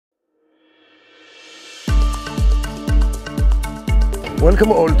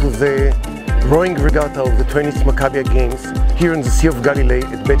Welcome all to the rowing regatta of the 20th Maccabiah Games here in the Sea of Galilee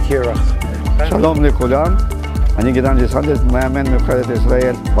at Beit Yerach. שלום לכולם, אני גדעון ליסנדס, מאמן נבחרת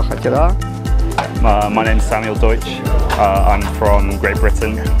ישראל בחתירה. My name is Samuel Deutsch. I'm from Great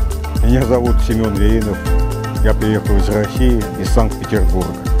Britain. Меня зовут Семен Веинов. Я приехал из России, из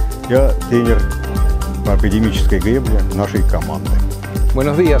Санкт-Петербурга. Я тренер по академической гребле нашей команды.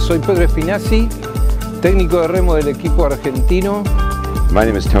 Buenos días, soy Pedro Espinazzi, técnico de remo del equipo argentino. My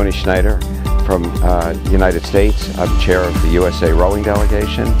name is Tony Schneider from the United States. I'm chair of the USA rowing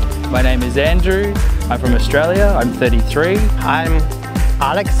delegation. My name is Andrew. I'm from Australia. I'm 33. I'm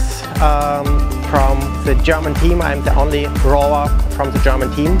Alex from the German team. I'm the only rower from the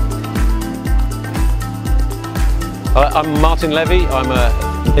German team. I'm Martin Levy. I'm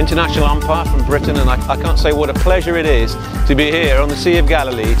an international umpire from Britain, and I can't say what a pleasure it is to be here on the Sea of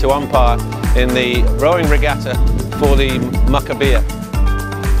Galilee to umpire in the rowing regatta for the Maccabiah.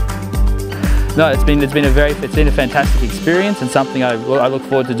 No, it's been a fantastic experience and something I look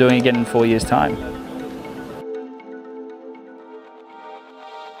forward to doing again in 4 years' time.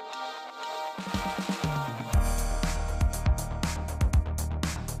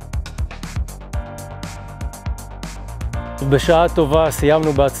 בשעה טובה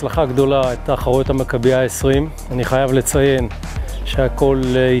סיימנו בהצלחה גדולה את תחרויות המכביה 20. אני חייב לציין שהכל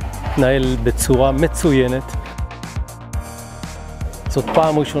התנהל בצורה מצוינת. זאת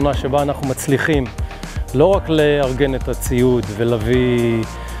פעם ראשונה שבה אנחנו מצליחים לא רק לארגן את הציוד ולהביא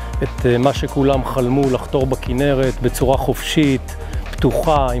את מה שכולם חלמו, לחתור בכנרת בצורה חופשית,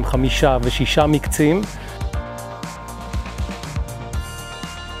 פתוחה, עם 5 ו6 מקצים.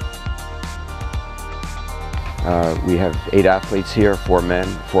 We have 8 athletes here, 4 men,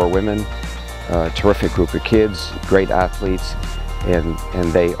 4 women, terrific group of kids, great athletes, and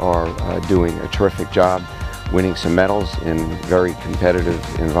they are doing a terrific job, winning some medals in very competitive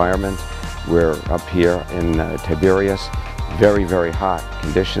environment. We're up here in Tבריה, very, very hot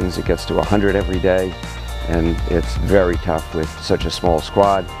conditions. It gets to 100 every day, and it's very tough with such a small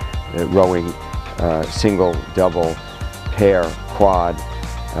squad, rowing single, double, pair, quad,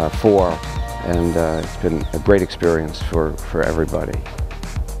 4. And it's been a great experience for everybody.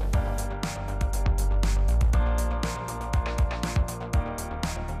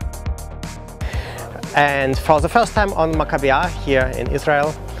 And for the first time on Maccabiah here in Israel,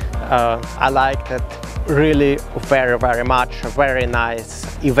 I liked it really very, very much. A very nice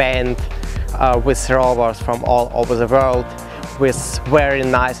event with rowers from all over the world, with very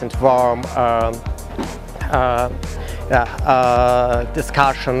nice and warm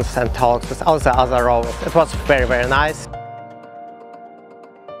discussions and talks with all the other rowers. It was very, very nice.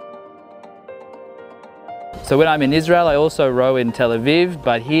 So when I'm in Israel, I also row in Tel Aviv,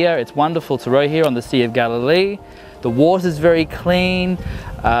 but here it's wonderful to row here on the Sea of Galilee. The water's very clean,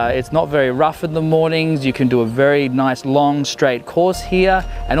 it's not very rough in the mornings, you can do a very nice long straight course here,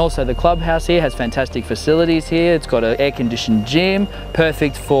 and also the clubhouse here has fantastic facilities here. It's got an air-conditioned gym,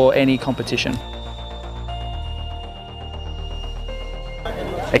 perfect for any competition.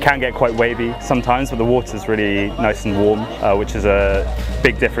 It can get quite wavy sometimes, but the water's really nice and warm, which is a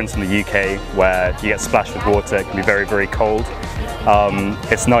big difference in the UK, where you get splashed with water. It can be very, very cold.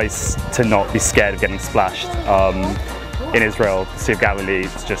 It's nice to not be scared of getting splashed. In Israel, the Sea of Galilee,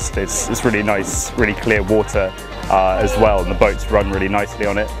 it's really nice, really clear water as well, and the boats run really nicely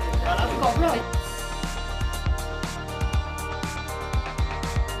on it.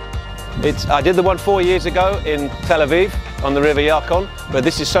 I did the one 4 years ago in Tel Aviv on the River Yarkon, but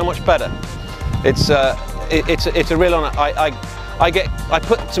this is so much better. It's a real honour. I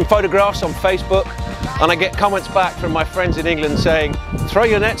put some photographs on Facebook, and I get comments back from my friends in England saying, "Throw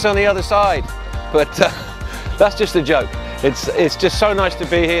your nets on the other side," but that's just a joke. It's just so nice to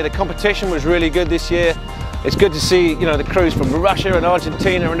be here. The competition was really good this year. It's good to see, you know, the crews from Russia and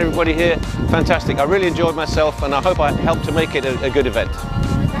Argentina and everybody here. Fantastic. I really enjoyed myself, and I hope I helped to make it a good event.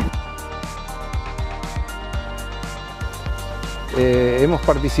 Hemos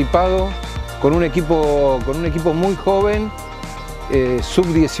participado con un equipo muy joven, sub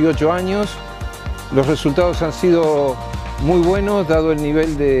 18 años. Los resultados han sido muy buenos dado el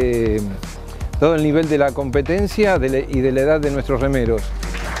nivel de la competencia y de la edad de nuestros remeros.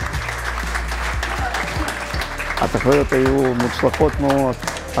 התחרויות היו מוצלחות מאוד,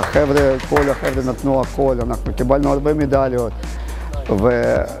 כל החבר'ה נתנו הכל, אנחנו קיבלנו הרבה מדליות,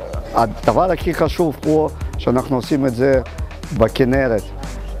 והדבר הכי חשוב פה שאנחנו עושים את זה בכנרת,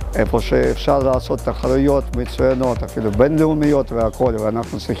 איפה שאפשר לעשות תחרויות מצוינות, אפילו בינלאומיות והכל,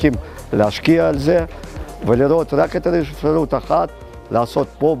 ואנחנו צריכים להשקיע על זה ולראות רק את האפשרות אחת, לעשות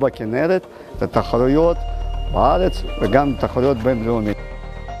פה בכנרת את התחרויות בארץ וגם תחרויות בינלאומיות.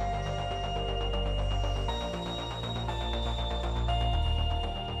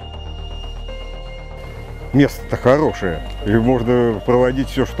 Место-то хорошее, и можно проводить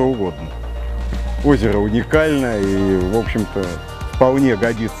все, что угодно. Озеро уникальное и, в общем-то, вполне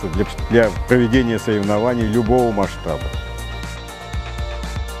годится для проведения соревнований любого масштаба.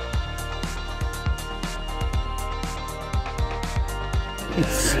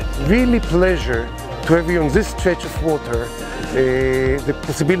 It's really pleasure to have you on this stretch of water, the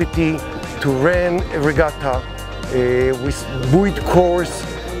possibility to run a regatta with buoyed course,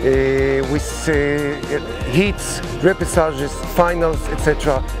 with heats, repassages, finals,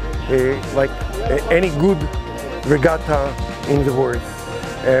 etc., like any good regatta in the world.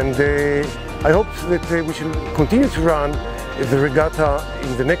 And I hope that we shall continue to run the regatta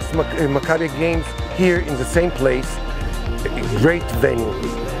in the next Maccabiah Games here in the same place, a great venue.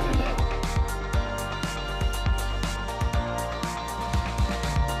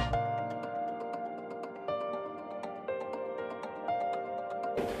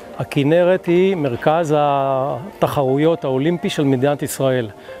 הכנרת היא מרכז התחרויות האולימפי של מדינת ישראל.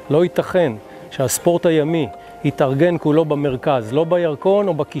 לא ייתכן שהספורט הימי יתארגן כולו במרכז, לא בירקון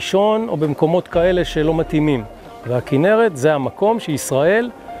או בקישון או במקומות כאלה שלא מתאימים. והכנרת זה המקום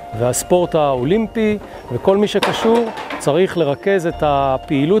שישראל והספורט האולימפי וכל מי שקשור צריך לרכז את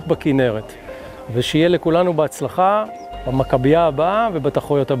הפעילות בכנרת. ושיהיה לכולנו בהצלחה במכביה הבאה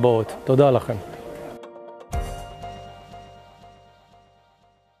ובתחרויות הבאות. תודה לכם.